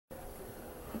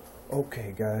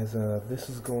Okay, guys, this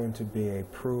is going to be a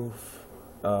proof.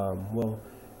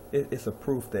 It's a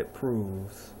proof that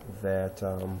proves that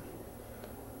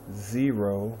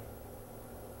 0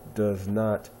 does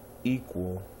not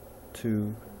equal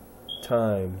 2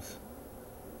 times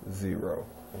 0.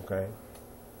 Okay?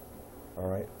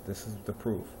 Alright, this is the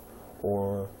proof.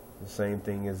 Or the same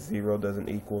thing as 0 doesn't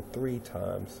equal 3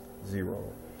 times 0.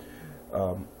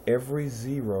 Every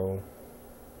 0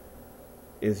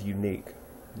 is unique.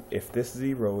 If this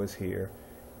 0 is here,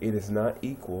 it is not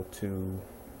equal to,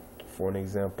 for an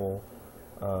example,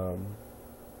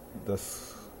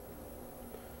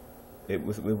 it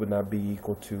would not be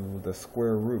equal to the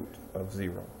square root of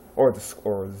 0 or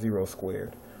 0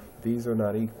 squared. These are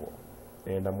not equal,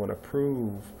 and I'm going to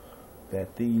prove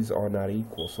that these are not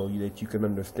equal so that you can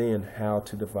understand how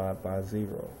to divide by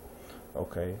 0.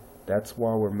 Okay, that's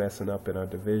why we're messing up in our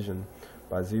division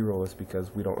by 0, is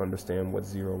because we don't understand what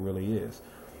 0 really is.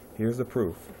 Here's the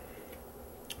proof.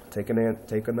 Take a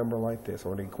number like this,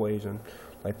 or an equation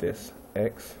like this: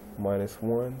 x minus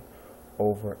 1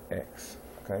 over x.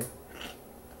 Okay.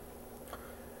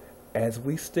 As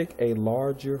we stick a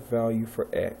larger value for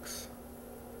x,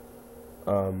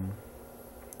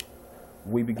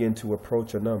 we begin to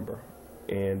approach a number,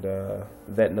 and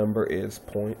that number is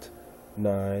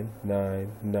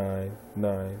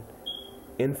 0.9999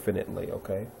 infinitely.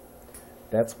 Okay.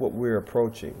 That's what we're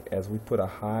approaching as we put a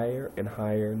higher and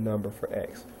higher number for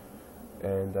x,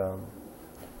 and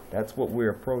that's what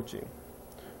we're approaching.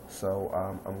 So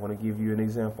I'm going to give you an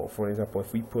example. For example,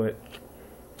 if we put,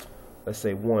 let's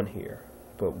say, 1 here,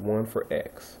 put 1 for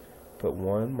x, put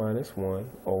 1 minus 1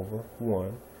 over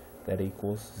 1, that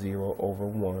equals 0 over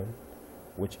 1,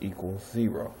 which equals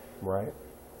 0, right?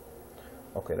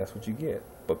 Okay, that's what you get.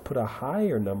 But put a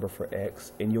higher number for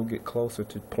x and you'll get closer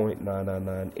to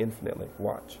 0.999 infinitely.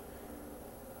 Watch.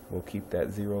 We'll keep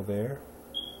that 0 there.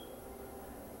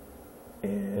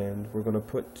 And we're going to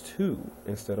put 2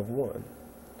 instead of 1.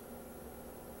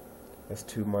 That's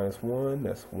 2 minus 1.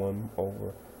 That's 1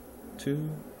 over 2.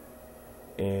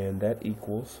 And that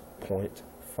equals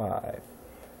 0.5.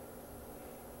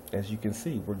 As you can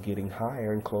see, we're getting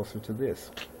higher and closer to this.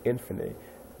 Infinite.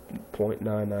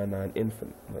 0.999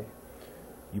 infinitely.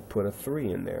 You put a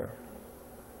 3 in there,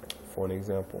 for an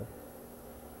example.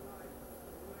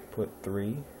 Put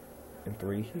 3 and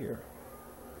 3 here.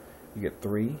 You get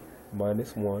 3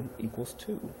 minus 1 equals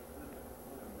 2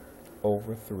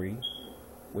 over 3,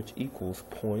 which equals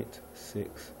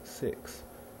 0.66.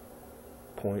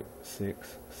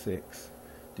 0.66.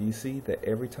 Do you see that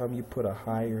every time you put a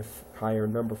higher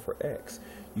number for x,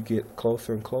 you get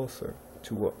closer and closer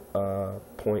to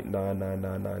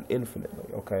 0.9999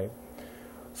 infinitely? Okay.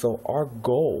 So our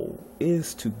goal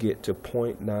is to get to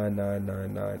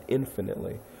 0.9999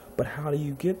 infinitely. But how do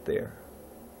you get there?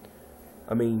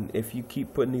 I mean, if you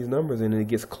keep putting these numbers in and it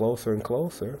gets closer and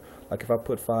closer, like if I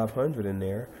put 500 in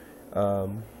there,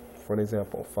 for an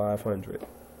example, 500.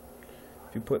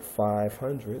 If you put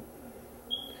 500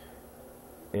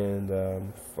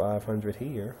 and 500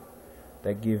 here,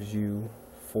 that gives you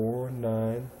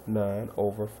 499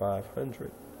 over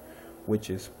 500, which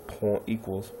is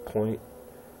equals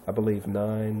I believe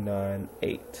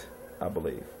 998, I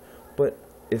believe. But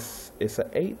it's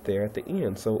an 8 there at the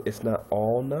end, so it's not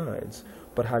all 9s.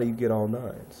 But how do you get all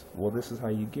 9s? Well, this is how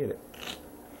you get it.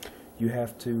 You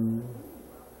have to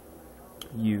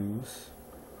use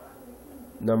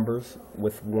numbers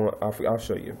with one. I'll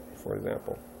show you, for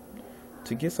example.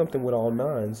 To get something with all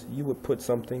 9s, you would put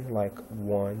something like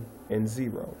 1 and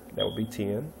 0. That would be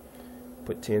 10.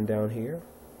 Put 10 down here.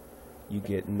 You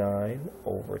get 9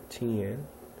 over 10,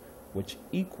 which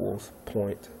equals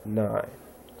 0.9.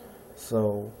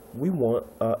 So we want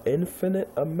an infinite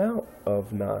amount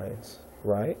of 9s,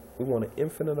 right? We want an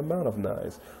infinite amount of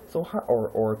 9s. So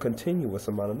or a continuous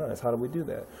amount of 9s. How do we do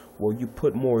that? Well, you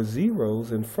put more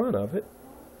zeros in front of it,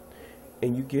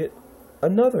 and you get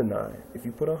another 9. If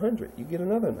you put 100, you get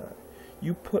another 9.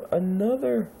 You put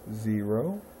another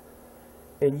 0,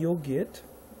 and you'll get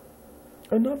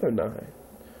another 9.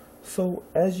 So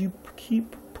as you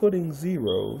keep putting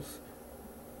zeros,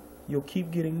 you'll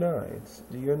keep getting 9s.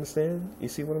 Do you understand? You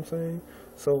see what I'm saying?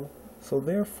 So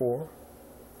therefore,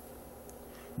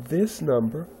 this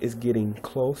number is getting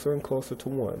closer and closer to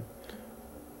 1.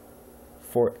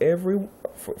 For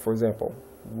example,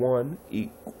 1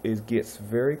 gets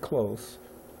very close.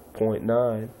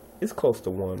 0.9 is close to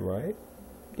 1, right?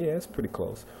 Yeah, it's pretty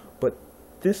close. But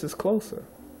this is closer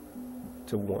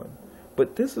to 1.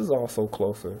 But this is also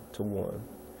closer to 1.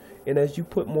 And as you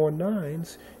put more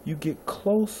 9s, you get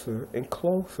closer and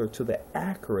closer to the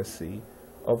accuracy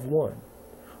of 1.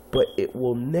 But it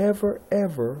will never,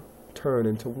 ever turn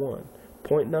into 1.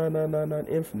 0.9999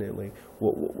 infinitely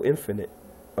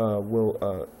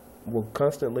will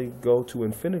constantly go to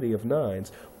infinity of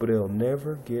 9s, but it'll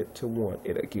never get to 1.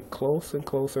 It'll get closer and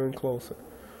closer and closer.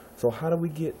 So how do we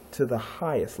get to the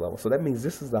highest level? So that means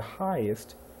this is the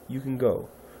highest you can go.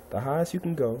 The highest you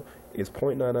can go is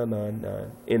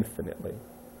 0.9999 infinitely.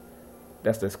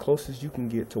 That's as close as you can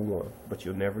get to 1, but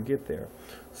you'll never get there.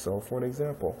 So for an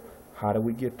example, how do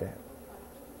we get that?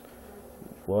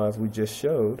 Well, as we just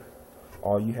showed,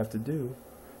 all you have to do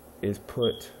is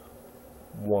put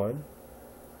 1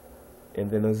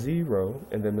 and then a 0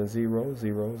 and then a 0,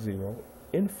 0, 0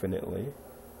 infinitely,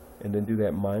 and then do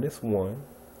that minus 1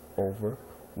 over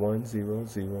 1, 0,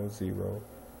 0, 0,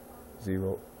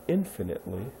 0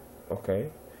 infinitely, okay,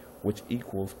 which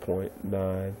equals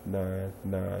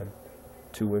 0.999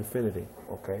 to infinity,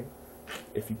 okay?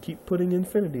 If you keep putting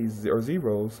infinities or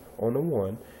zeros on the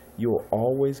 1, you'll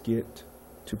always get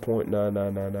to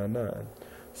 0.99999.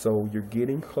 So you're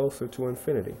getting closer to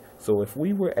infinity. So if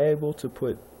we were able to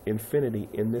put infinity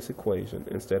in this equation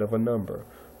instead of a number,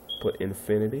 put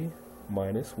infinity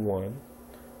minus 1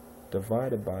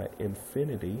 divided by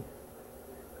infinity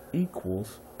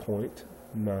equals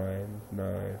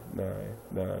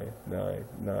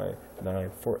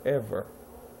 0.9999999 forever.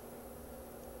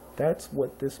 That's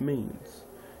what this means.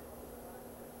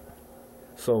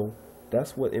 So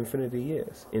that's what infinity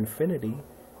is. Infinity,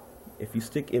 if you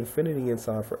stick infinity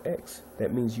inside for x,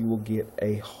 that means you will get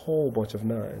a whole bunch of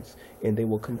 9s, and they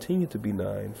will continue to be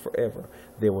 9 forever.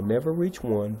 They will never reach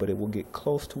 1, but it will get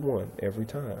close to 1 every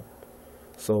time.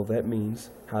 So that means,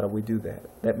 how do we do that?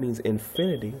 That means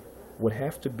infinity would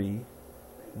have to be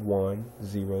 1,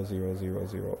 0, 0, 0,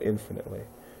 0 infinitely.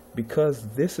 Because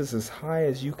this is as high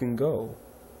as you can go.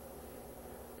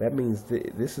 That means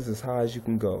this is as high as you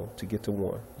can go to get to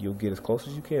 1. You'll get as close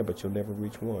as you can, but you'll never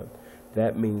reach 1.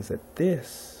 That means that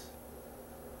this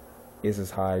is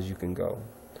as high as you can go.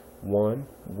 1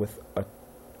 with an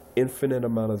infinite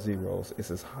amount of zeros is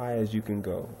as high as you can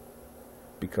go,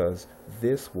 because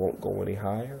this won't go any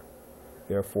higher.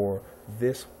 Therefore,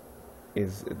 this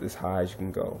is as high as you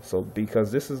can go. So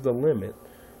because this is the limit,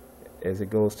 as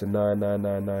it goes to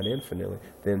 9999 infinitely,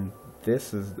 then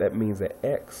that means that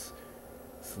x's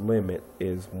limit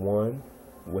is 1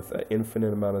 with an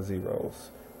infinite amount of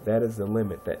zeros. That is the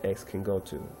limit that x can go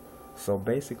to. So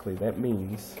basically that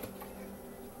means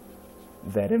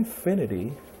that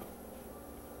infinity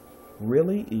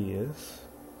really is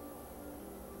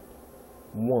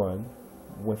 1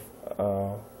 with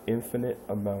an infinite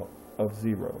amount of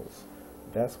zeros.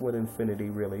 That's what infinity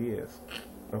really is.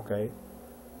 Okay?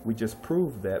 We just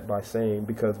proved that by saying,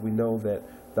 because we know that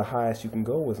the highest you can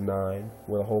go is 9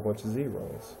 with a whole bunch of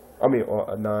zeros.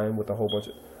 Or a 9 with a whole bunch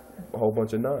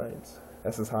of 9s.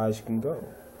 That's as high as you can go.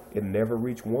 It'll never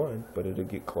reach 1, but it'll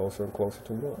get closer and closer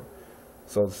to 1.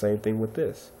 So the same thing with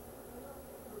this.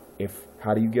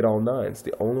 How do you get all 9s?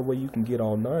 The only way you can get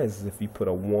all 9s is if you put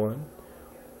a 1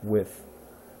 with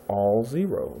all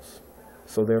zeros.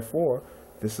 So therefore,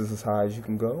 this is as high as you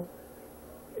can go.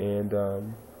 And,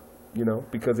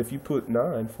 because if you put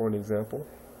 9, for an example,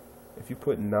 if you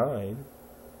put 9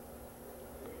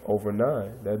 over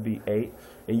 9, that'd be 8,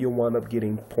 and you'll wind up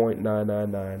getting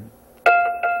 0.9998,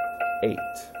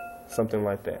 something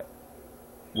like that,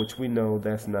 which we know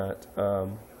that's not a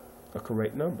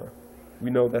correct number.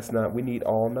 We know that's not, we need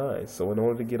all 9s. So in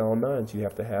order to get all 9s, you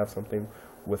have to have something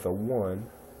with a 1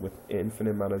 with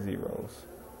infinite amount of zeros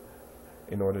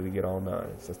in order to get all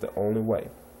 9s. That's the only way.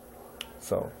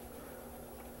 So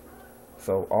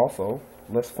also,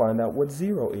 let's find out what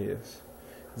 0 is.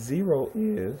 0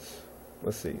 is,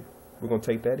 let's see, we're going to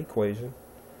take that equation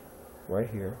right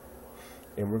here,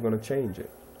 and we're going to change it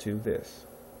to this.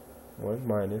 1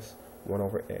 minus 1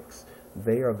 over x.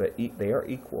 They are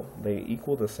equal. They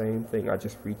equal the same thing. I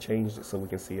just rechanged it so we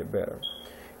can see it better.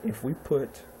 If we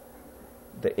put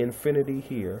the infinity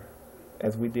here,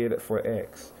 as we did it for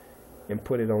x, and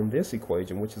put it on this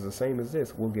equation, which is the same as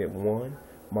this, we'll get 1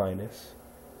 minus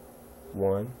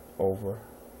 1 over,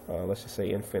 let's just say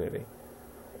infinity.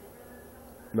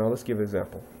 Now let's give an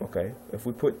example. Okay, if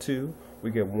we put 2,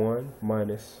 we get 1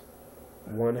 minus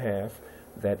 1/2.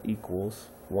 That equals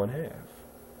 1/2.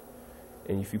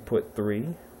 And if you put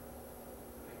 3,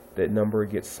 that number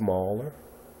gets smaller,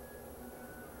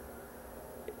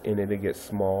 and it'll get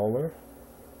smaller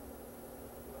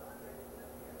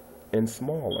and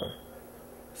smaller.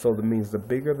 So that means the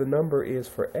bigger the number is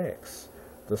for x,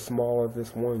 the smaller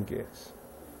this 1 gets.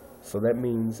 So that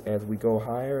means as we go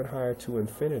higher and higher to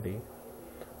infinity,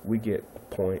 we get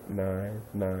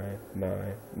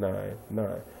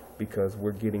 0.99999, because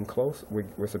we're getting close.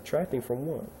 We're subtracting from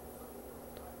 1.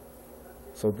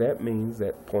 So that means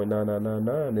that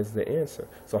 0.9999 is the answer.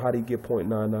 So how do you get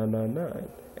 0.9999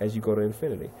 as you go to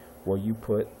infinity? Well, you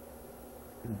put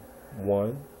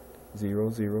 1,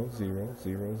 0, 0, 0,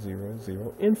 0, 0,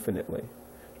 0 infinitely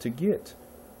to get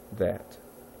that.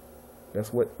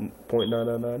 That's what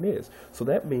 0.999 is. So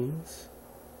that means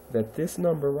that this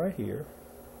number right here,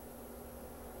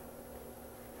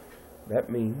 that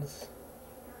means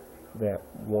that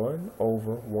 1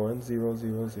 over 1, 0,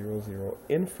 0, 0, 0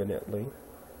 infinitely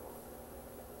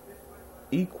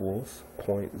equals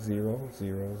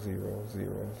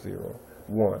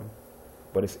 0.000001.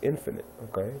 But it's infinite,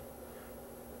 okay?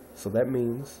 So that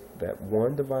means that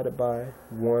 1 divided by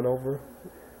 1 over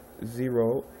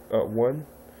 0, 1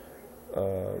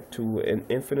 to an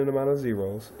infinite amount of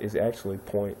zeros is actually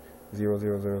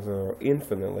 0.0000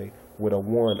 infinitely with a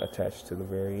 1 attached to the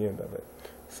very end of it.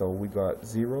 So we got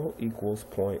 0 equals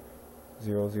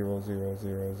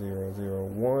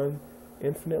 0.000001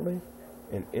 infinitely,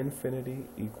 and infinity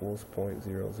equals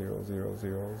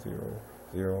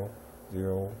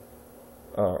 0.000000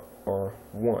 or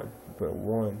 1, but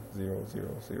 1, 0,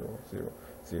 0, 0, 0,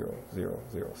 0, 0,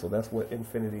 0. So that's what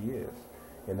infinity is,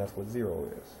 and that's what 0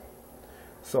 is.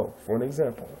 So, for an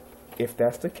example, if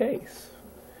that's the case,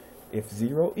 if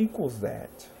 0 equals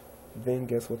that, then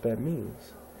guess what that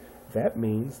means? That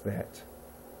means that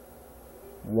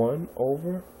 1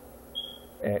 over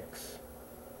x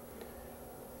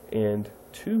and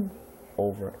 2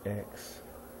 over x,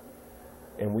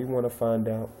 and we want to find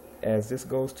out as this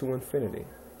goes to infinity,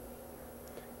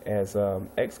 as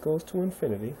x goes to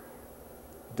infinity,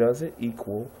 does it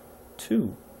equal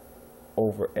 2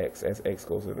 over x as x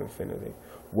goes to infinity?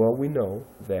 Well, we know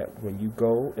that when you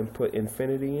go and put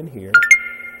infinity in here,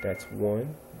 that's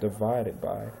 1 divided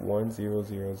by 1, 0,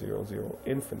 0, 0, 0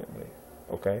 infinitely,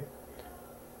 okay?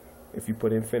 If you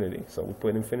put infinity, so we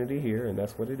put infinity here, and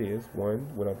that's what it is,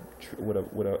 1 with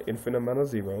a infinite amount of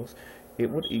zeros, it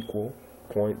would equal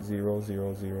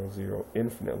 0.0000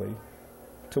 infinitely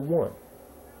to 1.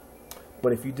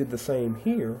 But if you did the same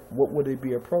here, what would it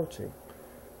be approaching?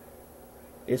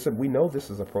 We know this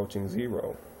is approaching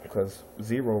 0, because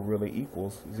 0 really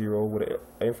equals 0 with an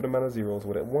infinite amount of zeros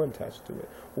with a 1 attached to it.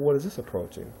 Well, what is this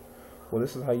approaching? Well,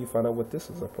 this is how you find out what this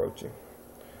is approaching.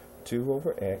 2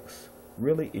 over x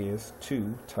really is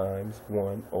 2 times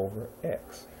 1 over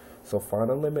x. So find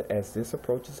a limit as this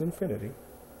approaches infinity,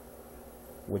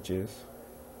 which is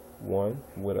 1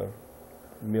 with a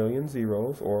million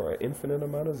zeros, or an infinite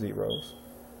amount of zeros,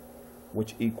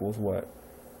 which equals what?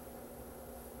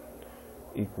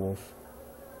 Equals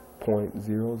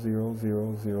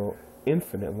 0.0000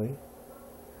 infinitely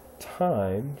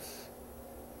times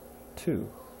 2.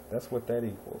 That's what that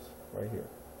equals right here.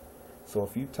 So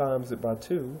if you times it by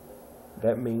 2,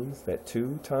 that means that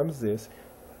 2 times this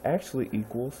actually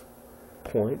equals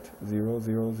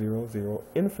 0.0000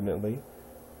 infinitely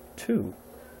 2.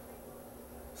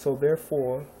 So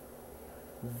therefore,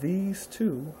 these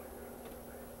two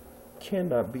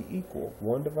cannot be equal.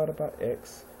 1 divided by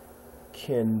x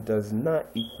does not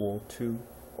equal 2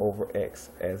 over x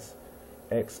as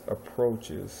x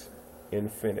approaches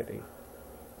infinity.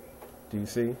 Do you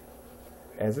see?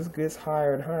 As this gets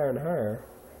higher and higher and higher,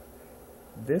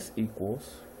 this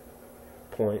equals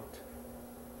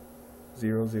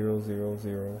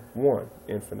 0.00001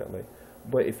 infinitely.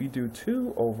 But if you do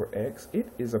 2 over x,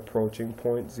 it is approaching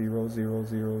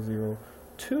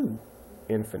 0.00002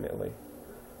 infinitely.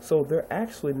 So they're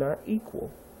actually not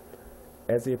equal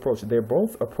as they approach. They're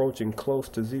both approaching close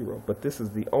to 0, but this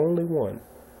is the only one,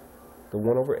 the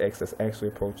 1 over x, that's actually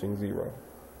approaching 0.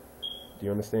 Do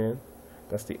you understand?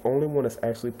 That's the only one that's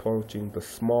actually approaching the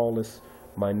smallest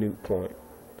minute point.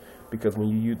 Because when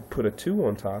you put a 2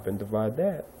 on top and divide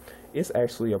that, it's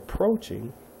actually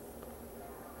approaching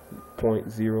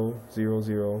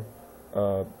 0.000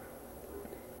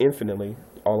 infinitely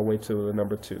all the way to the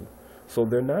number 2. So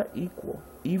they're not equal,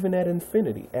 even at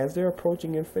infinity. As they're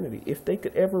approaching infinity, if they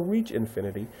could ever reach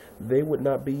infinity, they would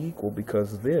not be equal,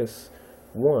 because this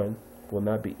 1 will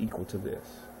not be equal to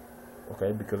this,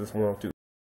 okay, because it's 1 over 2.